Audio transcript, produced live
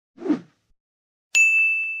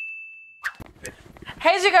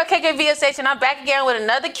Hey, it's your girl KKVSH, and I'm back again with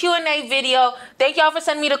another Q&A video. Thank y'all for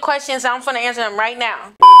sending me the questions. I'm gonna answer them right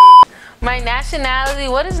now. My nationality,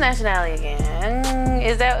 what is nationality again?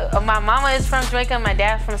 Is that my mama is from Jamaica and my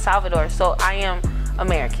dad's from Salvador, so I am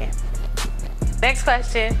American. Next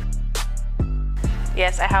question.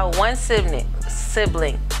 Yes, I have one sibling.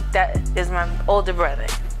 That is my older brother.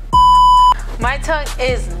 My tongue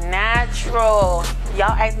is natural.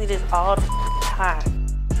 Y'all ask me this all the time.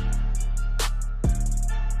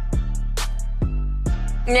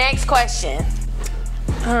 Next question.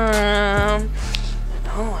 Oh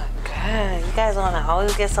my god, you guys wanna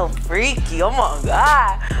always get so freaky. Oh my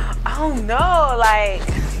god. I don't know, like,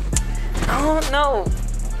 I don't know.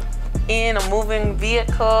 In a moving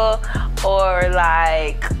vehicle or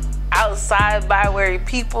like outside by where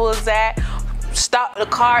people is at, stop the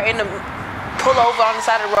car and pull over on the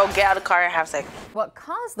side of the road, get out of the car and have sex. What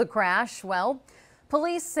caused the crash? Well,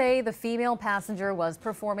 police say the female passenger was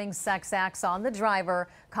performing sex acts on the driver,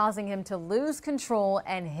 causing him to lose control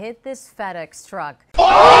and hit this FedEx truck.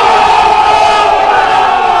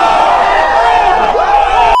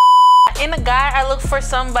 In a guy, I look for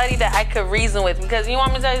somebody that I could reason with, because you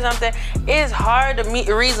want me to tell you something? It's hard to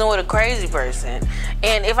reason with a crazy person.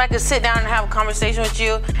 And if I could sit down and have a conversation with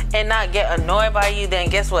you and not get annoyed by you, then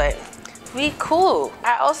guess what? We cool.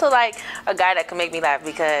 I also like a guy that can make me laugh,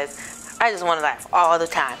 because I just want to laugh all the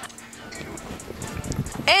time.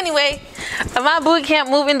 Anyway, my booty can't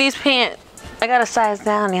move in these pants. I gotta size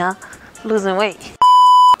down, y'all. Losing weight.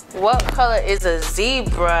 What color is a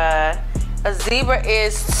zebra? A zebra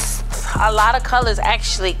is a lot of colors,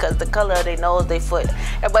 actually, because the color of their nose, their foot.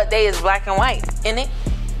 But they is black and white. In it?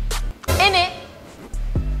 In it?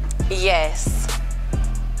 Yes.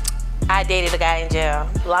 I dated a guy in jail.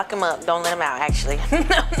 Lock him up. Don't let him out, actually.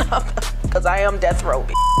 No, because I am death row.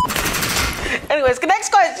 Anyways,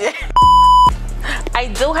 next question. I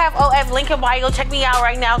do have OF link in bio. Check me out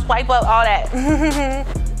right now. Swipe up, all that.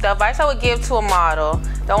 The advice I would give to a model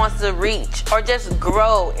that wants to reach or just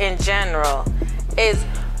grow in general is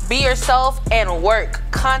be yourself and work.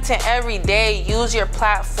 Content every day. Use your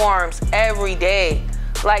platforms every day.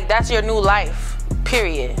 Like, that's your new life,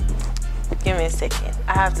 period. Give me a second.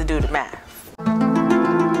 I have to do the math.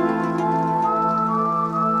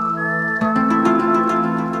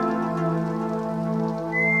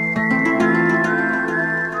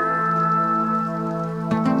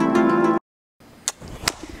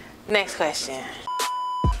 Next question.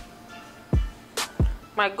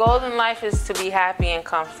 My goal in life is to be happy and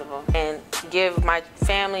comfortable and give my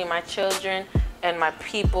family, my children, and my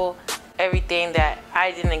people everything that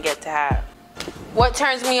I didn't get to have. What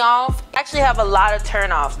turns me off? I actually have a lot of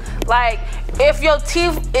turn-offs. Like, if your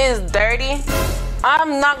teeth is dirty,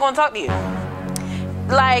 I'm not gonna talk to you.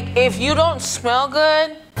 Like, if you don't smell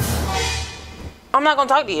good, I'm not gonna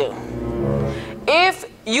talk to you. If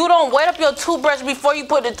you don't wet up your toothbrush before you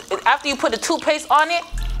put it, after you put the toothpaste on it,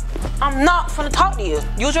 I'm not gonna talk to you.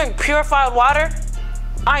 You drink purified water,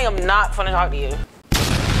 I am not gonna talk to you.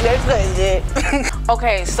 Next question.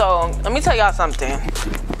 Okay, so let me tell y'all something.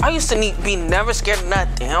 I used to be never scared of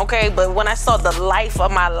nothing, okay? But when I saw the life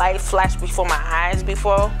of my life flash before my eyes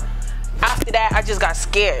before, after that, I just got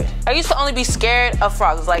scared. I used to only be scared of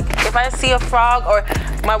frogs. Like, if I see a frog, or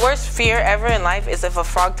my worst fear ever in life is if a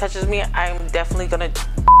frog touches me, I'm definitely gonna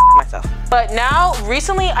myself. But now,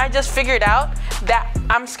 recently, I just figured out that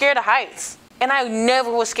I'm scared of heights. And I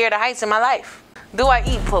never was scared of heights in my life. Do I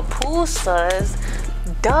eat pupusas?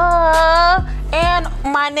 Duh. And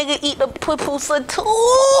my nigga eat the pupusa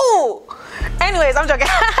too. Anyways, I'm joking.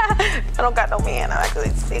 I don't got no man. I'm actually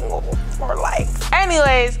single for life.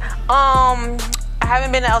 Anyways, I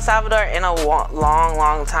haven't been to El Salvador in a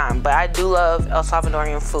long time, but I do love El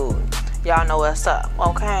Salvadorian food. Y'all know what's up,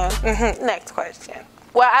 okay? Next question.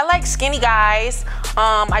 Well, I like skinny guys.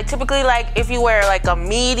 I typically like if you wear like a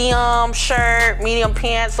medium shirt, medium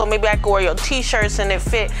pants, so maybe I could wear your t-shirts and it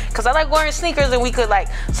fit. Cause I like wearing sneakers and we could like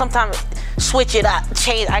sometimes switch it up,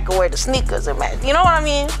 change. I could wear the sneakers and match. You know what I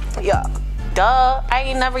mean? Yeah. Duh. I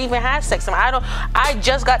ain't never even had sex. I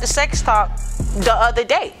just got the sex talk the other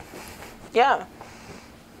day. Yeah.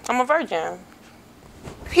 I'm a virgin.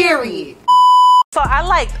 Period. So I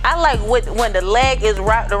like when the leg is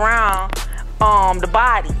wrapped around the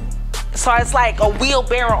body, so it's like a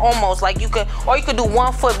wheelbarrow almost. Like you could do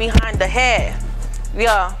one foot behind the head.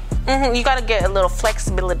 Yeah. You gotta get a little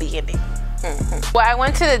flexibility in it. Well, I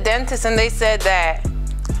went to the dentist and they said that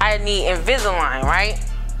I need Invisalign, right?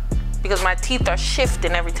 Because my teeth are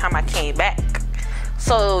shifting every time I came back.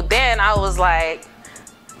 So then I was like,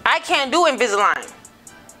 I can't do Invisalign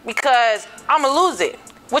because I'ma lose it.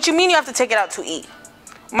 What you mean you have to take it out to eat?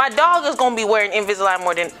 My dog is gonna be wearing Invisalign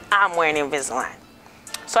more than I'm wearing Invisalign.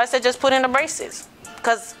 So I said, just put in the braces,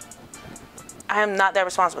 because I am not that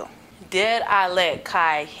responsible. Did I let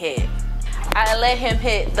Kai hit? I let him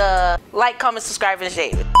hit the like, comment, subscribe, and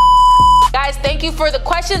share. Guys, thank you for the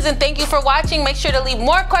questions and thank you for watching. Make sure to leave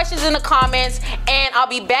more questions in the comments and I'll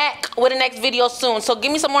be back with the next video soon. So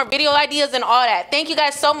give me some more video ideas and all that. Thank you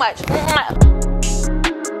guys so much.